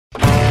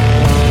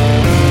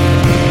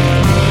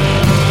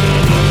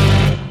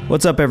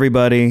What's up,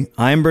 everybody?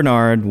 I'm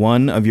Bernard,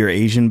 one of your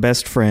Asian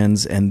best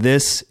friends, and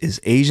this is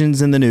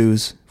Asians in the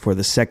News for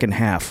the second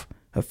half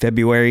of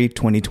February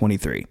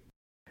 2023.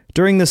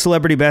 During the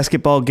celebrity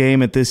basketball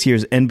game at this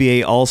year's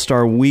NBA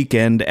All-Star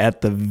Weekend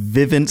at the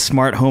Vivint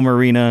Smart Home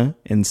Arena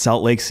in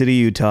Salt Lake City,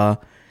 Utah,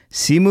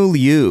 Simu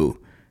Liu,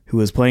 who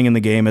was playing in the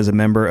game as a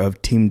member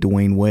of Team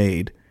Dwayne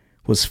Wade,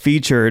 was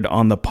featured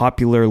on the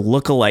popular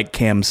Lookalike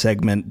Cam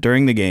segment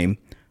during the game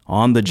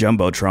on the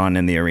Jumbotron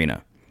in the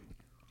arena.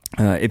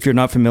 If you're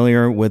not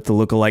familiar with the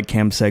Lookalike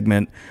Cam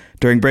segment,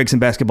 during breaks in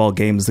basketball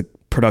games, the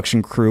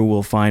production crew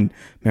will find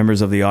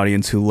members of the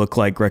audience who look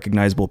like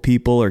recognizable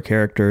people or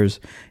characters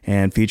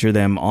and feature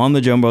them on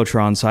the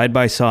Jumbotron side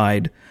by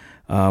side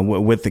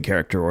with the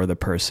character or the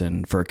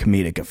person for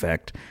comedic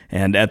effect.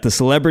 And at the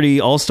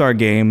Celebrity All-Star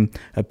Game,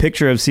 a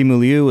picture of Simu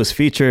Liu was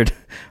featured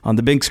on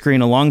the big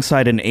screen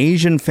alongside an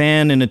Asian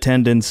fan in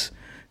attendance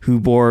who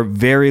bore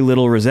very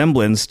little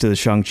resemblance to the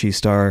Shang-Chi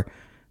star,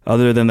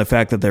 other than the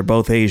fact that they're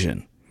both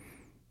Asian.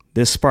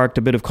 This sparked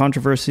a bit of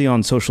controversy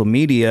on social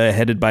media,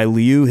 headed by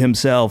Liu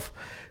himself,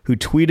 who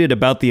tweeted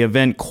about the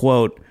event,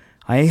 quote,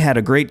 "I had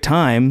a great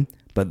time,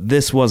 but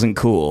this wasn't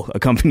cool,"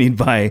 accompanied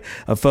by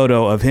a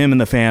photo of him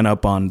and the fan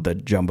up on the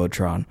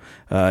Jumbotron.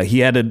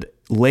 He added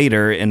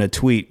later in a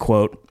tweet,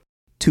 quote,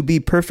 "To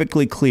be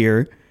perfectly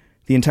clear,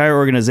 the entire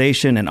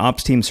organization and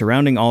ops team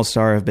surrounding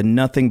All-Star have been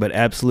nothing but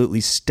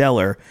absolutely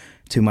stellar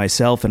to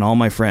myself and all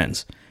my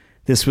friends.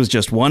 This was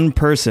just one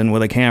person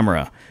with a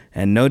camera,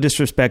 and no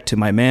disrespect to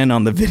my man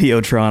on the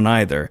Videotron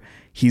either.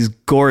 He's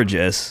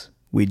gorgeous.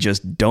 We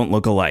just don't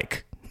look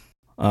alike."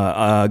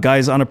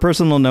 Guys, on a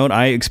personal note,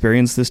 I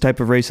experience this type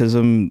of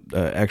racism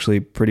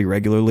actually pretty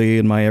regularly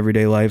in my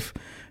everyday life.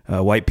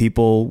 White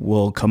people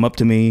will come up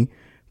to me,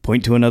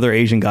 point to another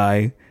Asian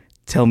guy,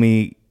 tell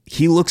me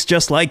he looks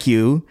just like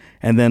you,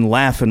 and then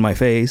laugh in my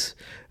face.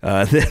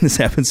 This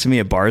happens to me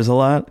at bars a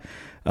lot.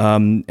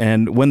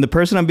 And when the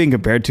person I'm being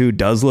compared to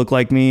does look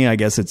like me, I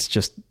guess it's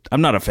just,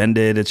 I'm not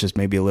offended. It's just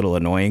maybe a little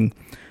annoying.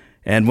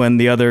 And when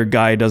the other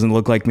guy doesn't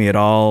look like me at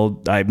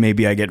all, I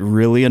get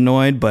really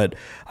annoyed. But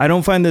I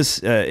don't find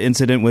this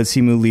incident with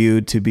Simu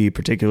Liu to be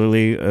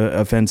particularly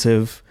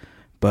offensive.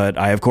 But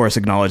I, of course,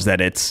 acknowledge that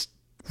it's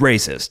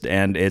racist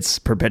and it's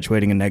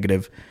perpetuating a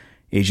negative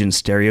Asian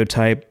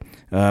stereotype.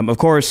 Of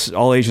course,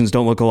 all Asians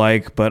don't look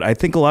alike, but I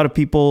think a lot of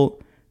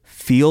people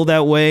feel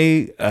that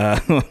way,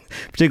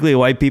 particularly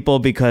white people,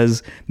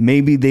 because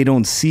maybe they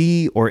don't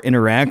see or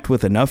interact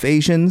with enough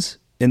Asians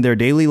in their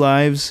daily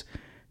lives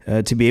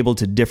to be able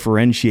to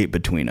differentiate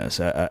between us.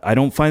 I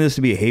don't find this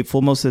to be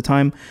hateful most of the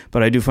time,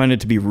 but I do find it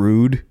to be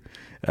rude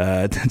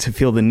to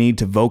feel the need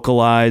to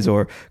vocalize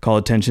or call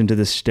attention to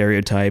this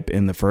stereotype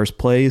in the first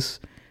place,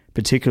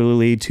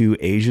 particularly to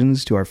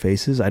Asians, to our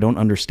faces. I don't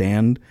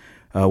understand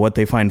what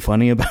they find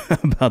funny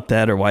about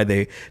that, or why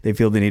they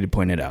feel the need to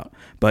point it out.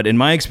 But in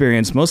my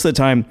experience, most of the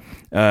time,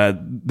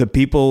 the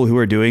people who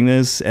are doing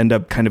this end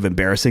up kind of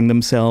embarrassing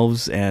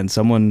themselves, and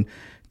someone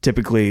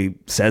typically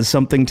says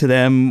something to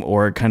them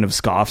or kind of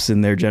scoffs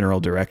in their general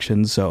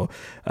direction. So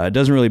it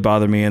doesn't really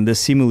bother me. And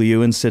this Simu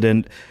Liu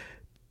incident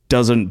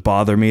doesn't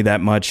bother me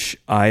that much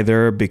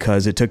either,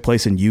 because it took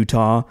place in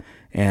Utah.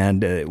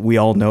 And we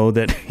all know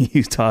that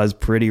Utah is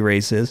pretty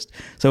racist.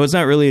 So it's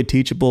not really a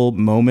teachable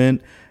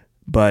moment.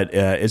 But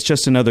it's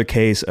just another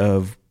case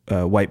of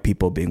white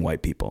people being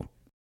white people.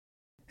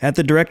 At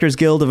the Directors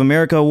Guild of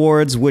America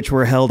Awards, which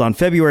were held on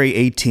February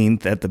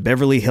 18th at the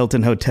Beverly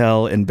Hilton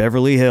Hotel in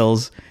Beverly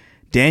Hills,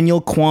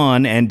 Daniel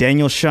Kwan and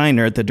Daniel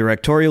Scheinert, the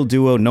directorial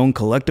duo known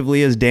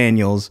collectively as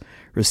Daniels,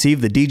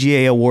 received the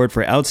DGA Award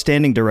for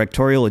Outstanding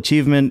Directorial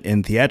Achievement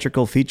in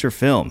Theatrical Feature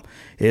Film.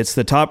 It's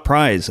the top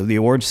prize of the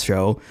awards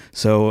show.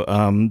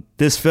 So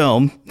this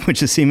film,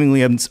 which is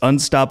seemingly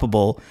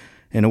unstoppable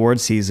in award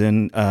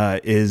season,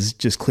 is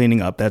just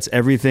cleaning up. That's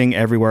Everything,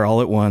 Everywhere,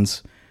 All at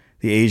Once,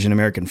 the Asian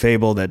American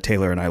fable that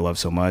Taylor and I love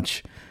so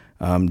much.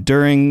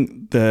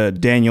 During the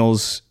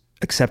Daniels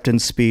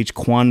acceptance speech,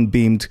 Kwan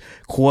beamed,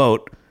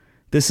 quote,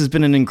 "This has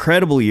been an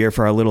incredible year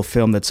for our little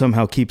film that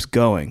somehow keeps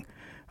going."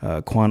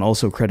 Kwan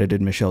also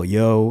credited Michelle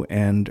Yeoh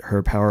and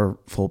her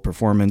powerful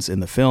performance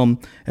in the film,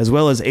 as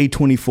well as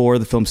A24,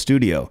 the film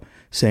studio,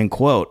 saying,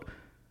 quote,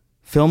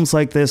 "Films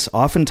like this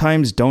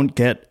oftentimes don't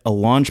get a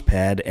launch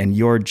pad, and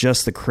you're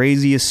just the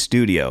craziest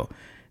studio,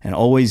 and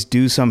always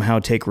do somehow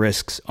take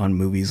risks on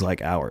movies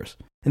like ours."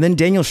 And then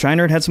Daniel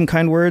Scheinert had some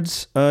kind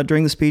words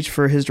during the speech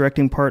for his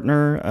directing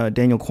partner,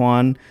 Daniel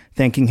Kwan,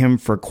 thanking him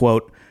for,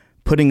 quote,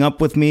 "putting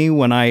up with me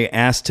when I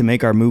asked to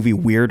make our movie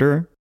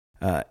weirder,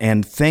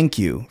 and thank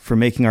you for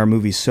making our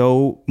movie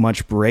so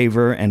much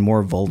braver and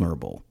more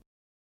vulnerable."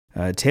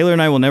 Taylor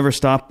and I will never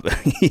stop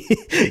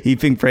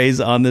heaping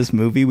praise on this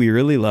movie. We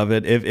really love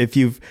it. If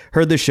you've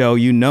heard the show,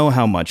 you know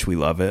how much we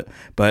love it.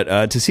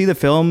 But to see the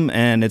film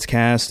and its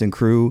cast and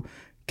crew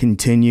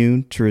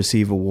continue to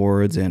receive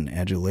awards and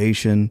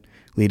adulation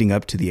leading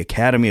up to the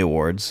Academy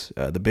Awards,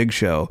 the big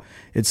show,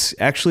 it's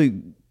actually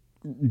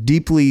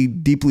deeply,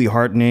 deeply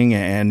heartening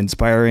and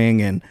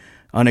inspiring and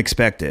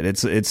unexpected.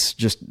 It's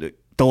just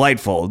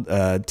delightful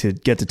to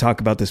get to talk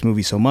about this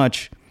movie so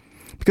much.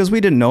 because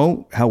we didn't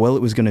know how well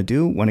it was going to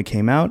do when it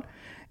came out.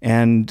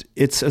 And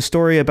it's a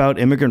story about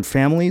immigrant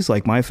families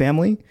like my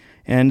family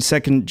and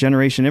second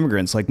generation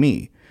immigrants like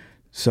me.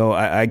 So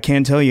I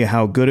can't tell you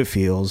how good it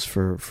feels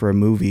for a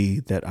movie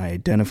that I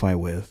identify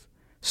with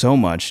so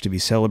much to be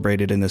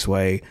celebrated in this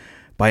way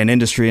by an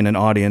industry and an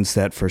audience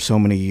that for so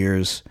many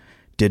years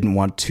didn't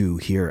want to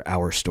hear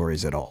our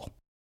stories at all.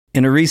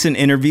 In a recent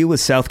interview with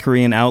South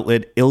Korean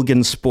outlet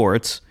Ilgan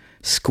Sports,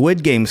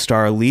 Squid Game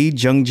star Lee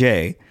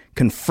Jung-jae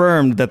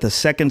confirmed that the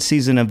second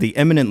season of the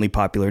eminently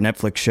popular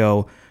Netflix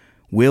show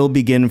will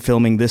begin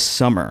filming this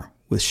summer,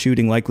 with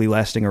shooting likely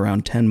lasting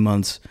around 10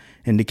 months,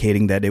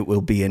 indicating that it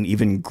will be an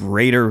even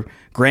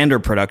grander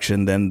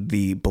production than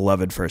the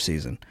beloved first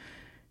season.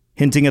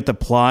 Hinting at the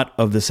plot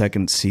of the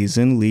second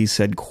season, Lee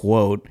said,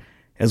 quote,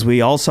 "As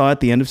we all saw at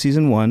the end of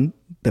season 1,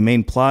 the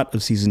main plot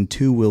of season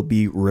 2 will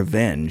be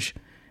revenge,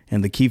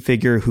 and the key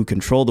figure who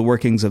controlled the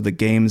workings of the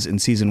games in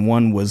season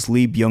 1 was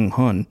Lee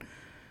Byung-hun.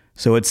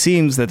 So it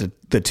seems that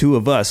the two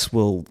of us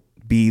will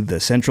be the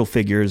central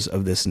figures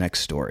of this next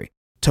story."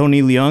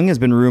 Tony Leung has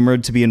been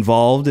rumored to be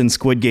involved in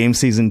Squid Game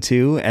Season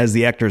 2 as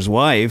the actor's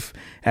wife,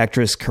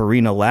 actress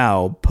Karina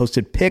Lau,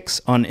 posted pics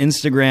on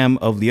Instagram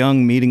of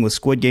Leung meeting with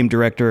Squid Game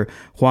director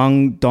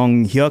Hwang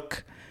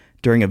Dong-hyuk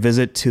during a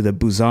visit to the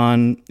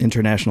Busan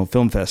International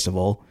Film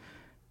Festival.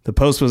 The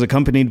post was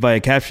accompanied by a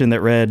caption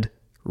that read,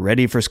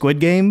 "Ready for Squid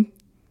Game?"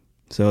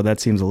 So that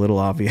seems a little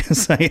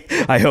obvious.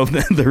 I hope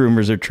that the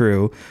rumors are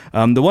true.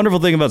 The wonderful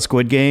thing about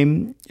Squid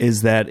Game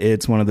is that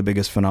it's one of the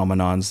biggest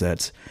phenomenons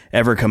that's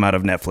ever come out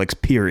of Netflix,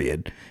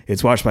 period.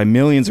 It's watched by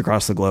millions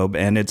across the globe,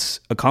 and it's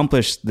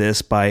accomplished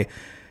this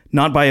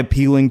not by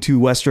appealing to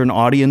Western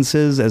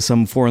audiences as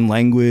some foreign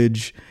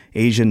language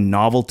Asian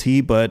novelty,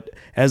 but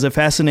as a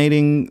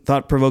fascinating,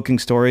 thought-provoking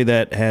story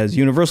that has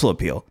universal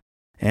appeal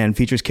and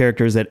features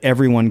characters that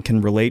everyone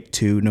can relate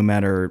to no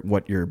matter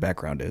what your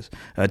background is.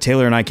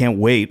 Taylor and I can't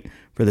wait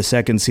for the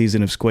second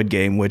season of Squid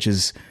Game, which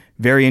is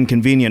very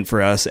inconvenient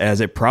for us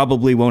as it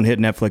probably won't hit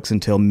Netflix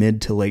until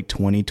mid to late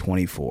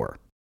 2024.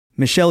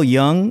 Michelle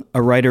Young,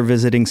 a writer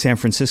visiting San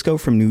Francisco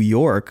from New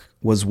York,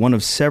 was one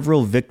of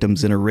several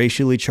victims in a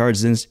racially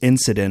charged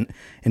incident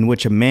in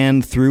which a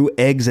man threw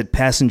eggs at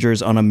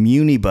passengers on a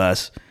Muni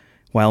bus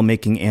while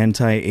making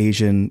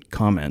anti-Asian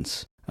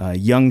comments.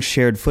 Young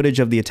shared footage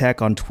of the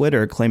attack on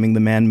Twitter, claiming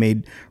the man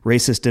made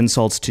racist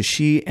insults to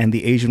she and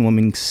the Asian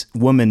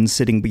woman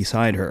sitting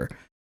beside her.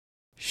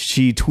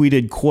 She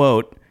tweeted,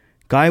 quote,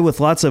 "Guy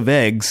with lots of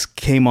eggs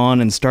came on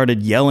and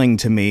started yelling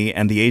to me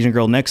and the Asian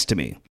girl next to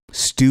me.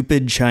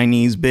 Stupid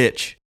Chinese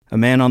bitch." A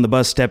man on the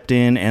bus stepped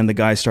in and the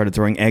guy started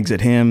throwing eggs at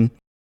him.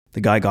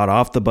 The guy got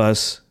off the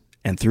bus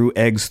and threw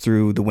eggs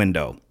through the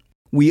window.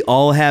 We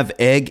all have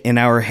egg in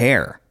our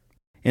hair.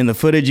 In the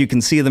footage, you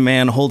can see the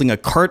man holding a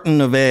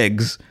carton of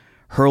eggs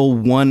hurl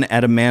one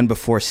at a man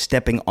before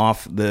stepping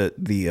off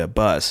the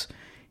bus.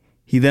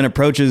 He then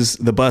approaches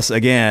the bus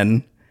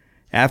again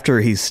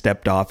after he's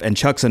stepped off and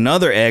chucks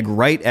another egg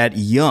right at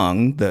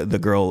Young, the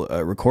girl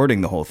recording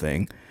the whole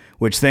thing,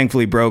 which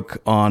thankfully broke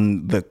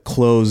on the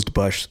closed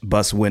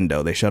bus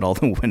window. They shut all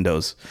the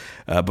windows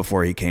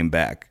before he came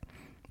back.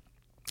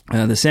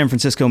 The San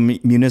Francisco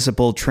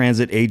Municipal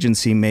Transit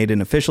Agency made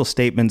an official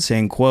statement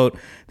saying, quote,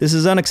 "This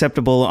is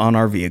unacceptable on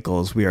our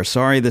vehicles. We are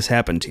sorry this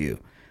happened to you.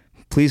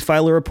 Please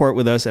file a report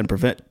with us and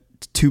prevent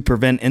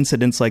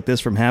incidents like this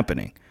from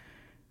happening.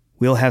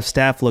 We'll have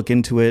staff look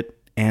into it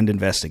and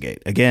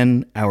investigate.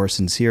 Again, our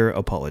sincere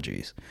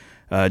apologies."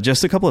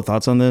 Just a couple of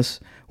thoughts on this.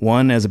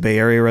 One, as a Bay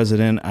Area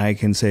resident, I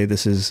can say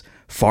this is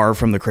far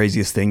from the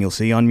craziest thing you'll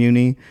see on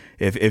Muni.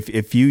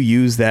 If you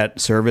use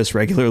that service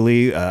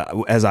regularly,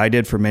 as I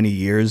did for many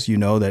years, you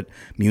know that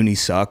Muni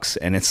sucks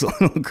and it's a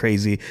little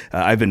crazy.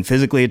 I've been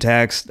physically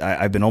attacked.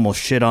 I've been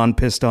almost shit on,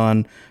 pissed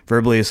on,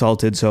 verbally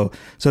assaulted. So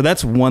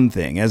that's one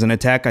thing. As an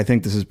attack, I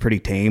think this is pretty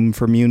tame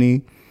for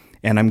Muni,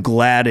 and I'm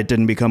glad it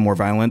didn't become more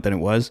violent than it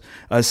was.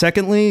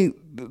 Secondly,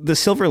 the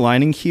silver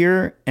lining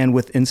here, and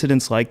with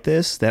incidents like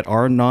this that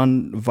are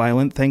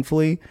non-violent,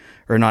 thankfully,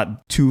 or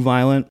not too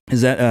violent, is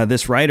that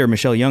this writer,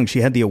 Michelle Young,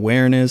 she had the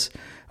awareness,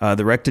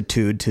 the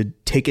rectitude to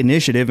take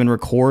initiative and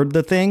record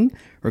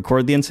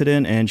the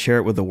incident and share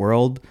it with the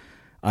world.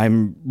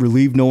 I'm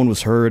relieved no one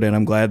was hurt, and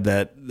I'm glad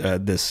that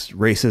this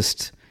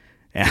racist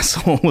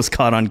asshole was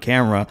caught on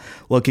camera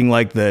looking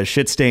like the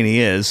shit stain he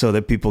is, so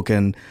that people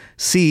can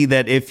see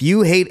that if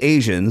you hate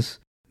Asians,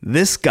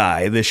 this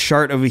guy, this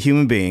shart of a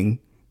human being,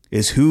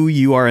 is who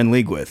you are in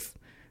league with.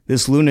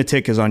 This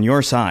lunatic is on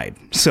your side.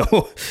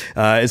 So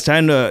it's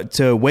time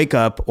to wake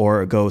up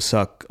or go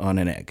suck on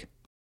an egg.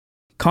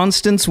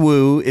 Constance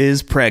Wu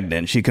is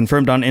pregnant. She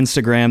confirmed on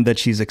Instagram that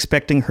she's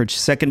expecting her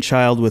second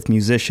child with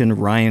musician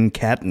Ryan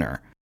Kattner.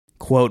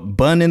 Quote,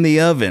 "Bun in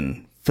the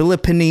oven.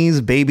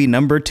 Philippines baby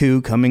number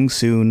 2 coming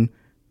soon.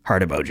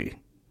 Heart emoji."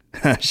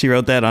 She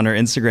wrote that on her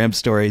Instagram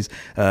stories,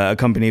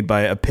 accompanied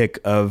by a pic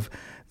of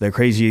the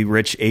crazy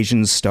rich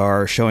Asian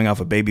star showing off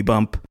a baby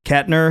bump.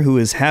 Kattner, who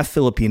is half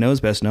Filipino,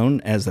 is best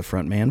known as the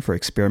frontman for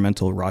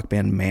experimental rock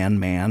band Man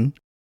Man.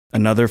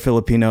 Another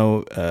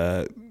Filipino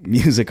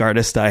music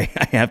artist I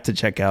have to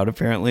check out,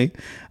 apparently.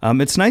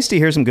 It's nice to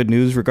hear some good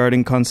news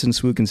regarding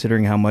Constance Wu,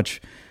 considering how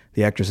much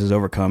the actress has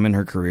overcome in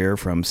her career,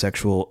 from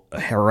sexual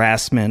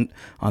harassment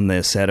on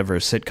the set of her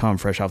sitcom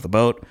Fresh Off the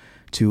Boat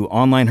to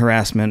online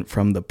harassment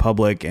from the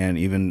public and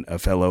even a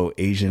fellow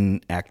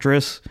Asian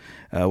actress,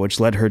 which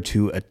led her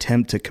to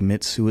attempt to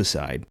commit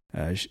suicide.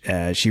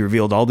 She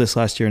revealed all this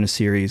last year in a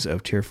series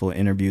of tearful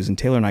interviews, and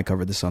Taylor and I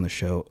covered this on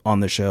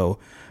the show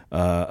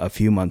a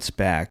few months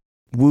back.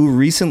 Wu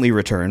recently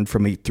returned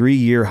from a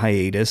 3-year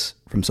hiatus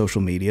from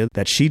social media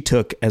that she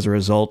took as a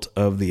result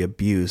of the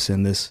abuse,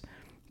 and this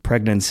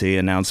pregnancy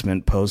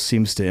announcement post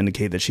seems to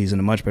indicate that she's in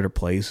a much better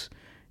place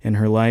in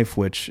her life,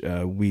 which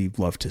we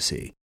love to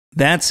see.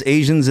 That's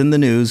Asians in the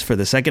News for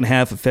the second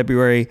half of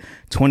February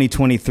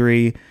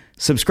 2023.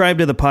 Subscribe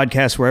to the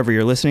podcast wherever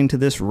you're listening to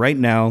this right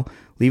now.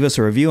 Leave us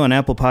a review on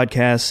Apple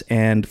Podcasts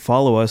and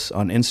follow us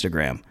on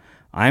Instagram.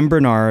 I'm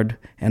Bernard,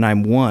 and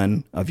I'm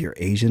one of your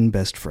Asian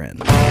best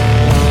friends.